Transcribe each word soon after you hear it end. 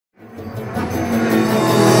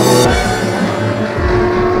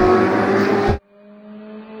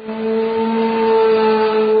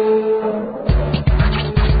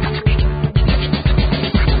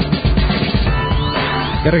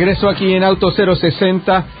regreso aquí en Auto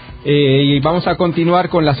 060 y vamos a continuar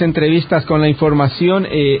con las entrevistas, con la información.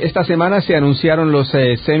 Esta semana se anunciaron los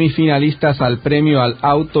semifinalistas al premio al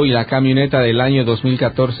auto y la camioneta del año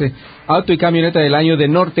 2014, auto y camioneta del año de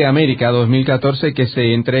Norteamérica 2014, que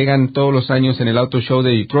se entregan todos los años en el Auto Show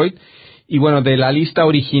de Detroit. Y bueno, de la lista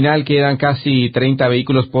original, que eran casi 30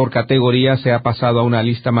 vehículos por categoría, se ha pasado a una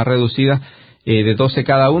lista más reducida, de 12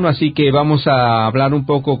 cada uno, así que vamos a hablar un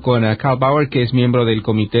poco con Carl Bauer, que es miembro del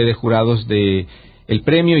comité de jurados de el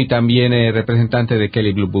premio y también representante de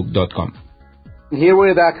kellybluebook.com. Here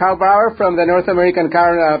with Carl Bauer from the North American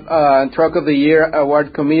Car Truck of the Year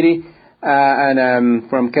Award Committee, and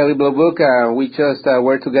from Kelley Blue Book. We just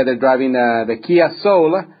were together driving the Kia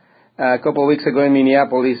Soul a couple of weeks ago in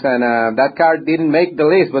Minneapolis, and that car didn't make the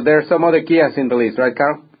list, but there are some other Kias in the list, right,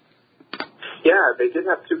 Carl? Yeah, they did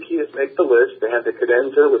have two Kias make the list. They had the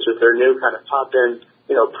Cadenza, which is their new kind of top-end,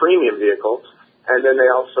 premium vehicle, and then they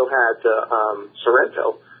also had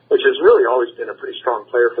Sorento, which has really always been a pretty strong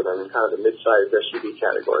player for them in kind of the mid-sized SUV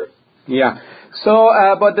category. Yeah. So,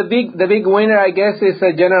 but the big winner, I guess, is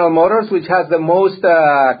General Motors, which has the most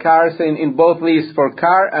cars in both lists for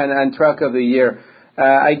car and truck of the year.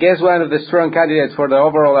 I guess one of the strong candidates for the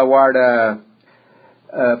overall award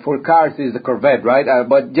for cars is the Corvette, right?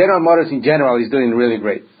 But General Motors in general is doing really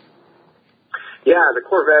great. Yeah, the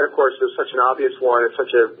Corvette, of course, is such an obvious one. It's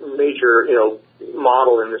such a major,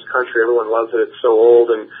 model in this country. Everyone loves it. It's so old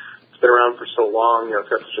and it's been around for so long. It's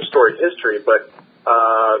got such a storied history. But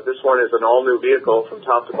this one is an all-new vehicle from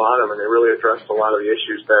top to bottom, and they really addressed a lot of the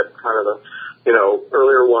issues that kind of the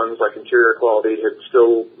earlier ones like interior quality had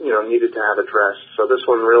still, needed to have addressed. So this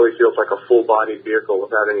one really feels like a full-bodied vehicle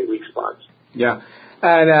without any weak spots. Yeah.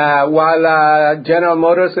 And while General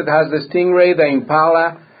Motors, it has the Stingray, the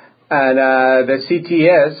Impala, and the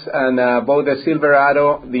CTS, and both the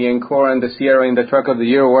Silverado, the Encore, and the Sierra in the Truck of the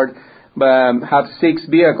Year award have 6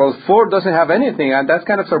 vehicles. Ford doesn't have anything, and that's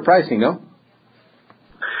kind of surprising, no?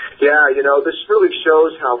 Yeah, this really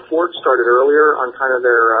shows how Ford started earlier on kind of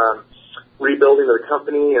their rebuilding their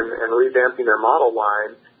company and revamping their model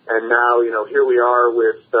line, and now, here we are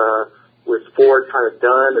with Ford kind of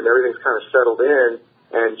done and everything's kind of settled in.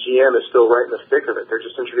 And GM is still right in the thick of it. They're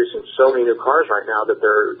just introducing so many new cars right now that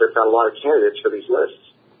they've got a lot of candidates for these lists.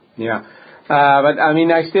 Yeah. But I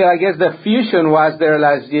mean, I guess the Fusion was there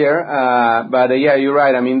last year. But yeah, you're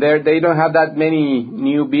right. I mean, they don't have that many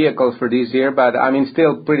new vehicles for this year, but I mean,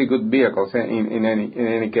 still pretty good vehicles in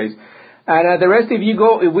any case. And the rest, if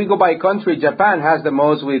we go by country, Japan has the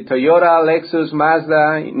most with Toyota, Lexus,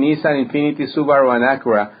 Mazda, Nissan, Infiniti, Subaru, and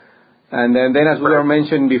Acura. And then as we were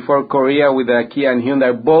mentioning before, Korea with Kia and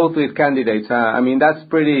Hyundai, both with candidates. I mean, that's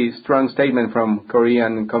pretty strong statement from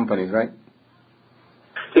Korean companies, right?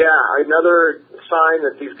 Yeah, another sign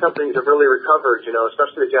that these companies have really recovered,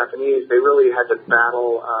 especially the Japanese. They really had to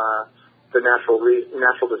battle the natural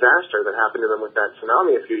disaster that happened to them with that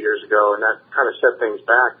tsunami a few years ago, and that kind of set things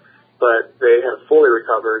back. But they have fully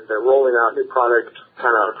recovered. They're rolling out new products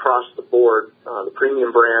kind of across the board, the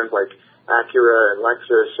premium brands like Acura and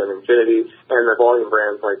Lexus and Infiniti, and the volume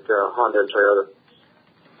brands like Honda and Toyota.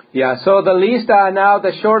 Yeah, so the list now,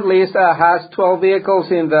 the short list has 12 vehicles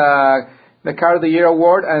in the Car of the Year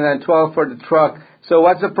award and then 12 for the truck. So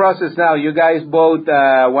what's the process now? You guys vote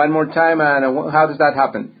one more time, and how does that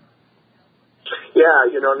happen? Yeah,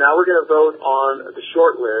 now we're going to vote on the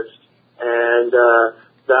short list, and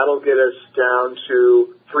that'll get us down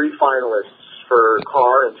to 3 finalists for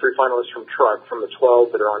car and 3 finalists from truck from the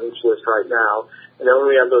 12 that are on each list right now. And then when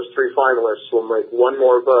we have those 3 finalists, we'll make one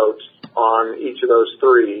more vote on each of those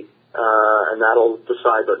 3, and that'll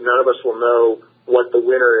decide. But none of us will know what the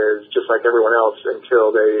winner is, just like everyone else,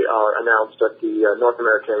 until they are announced at the North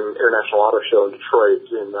American International Auto Show in Detroit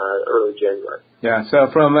in early January. Yeah, so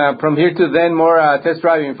from here to then, more test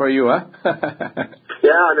driving for you, huh?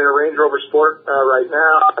 Yeah, I'm in a Range Rover Sport right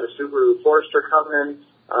now. I got a Subaru Forester coming.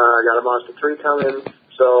 I got a Mazda 3 coming,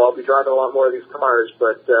 so I'll be driving a lot more of these cars.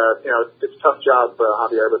 But it's a tough job,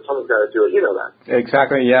 Javier. But someone's got to do it. You know that.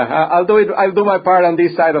 Exactly. Yeah, I'll do it. I'll do my part on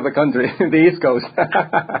this side of the country, the East Coast.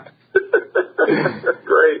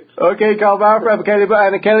 Great. Okay, Carl Bauer from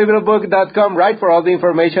kellybluebook.com, right, for all the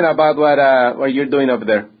information about what you're doing over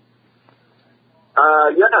there.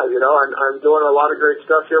 Yeah, I'm doing a lot of great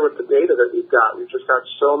stuff here with the data that we've got. We've just got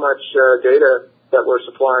so much data that we're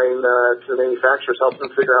supplying to the manufacturers, helping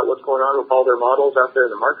them figure out what's going on with all their models out there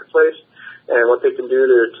in the marketplace and what they can do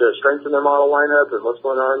to strengthen their model lineup and what's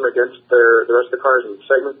going on against the rest of the cars and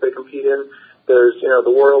segments they compete in. There's,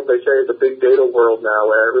 the world, they say, is a big data world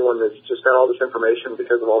now where everyone has just got all this information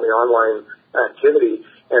because of all the online activity,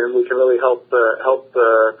 and we can really help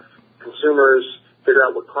consumers figure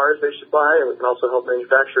out what cars they should buy, and we can also help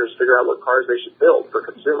manufacturers figure out what cars they should build for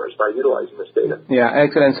consumers by utilizing this data. Yeah,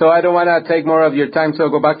 excellent. So I don't want to take more of your time, so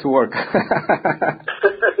go back to work.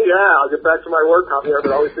 Yeah, I'll get back to my work, Javier,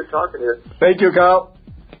 but always good talking to you. Thank you, Carl.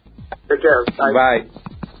 Take care. Bye.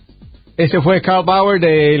 Bye. Ese fue Carl Bauer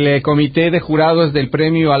del Comité de Jurados del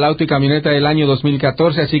Premio al Auto y Camioneta del año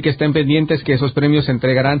 2014, así que estén pendientes que esos premios se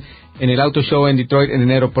entregarán en el Auto Show en Detroit en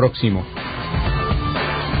enero próximo.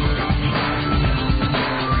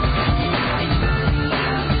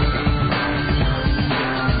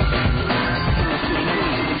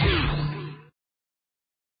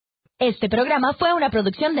 Este programa fue una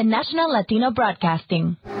producción de National Latino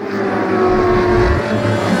Broadcasting.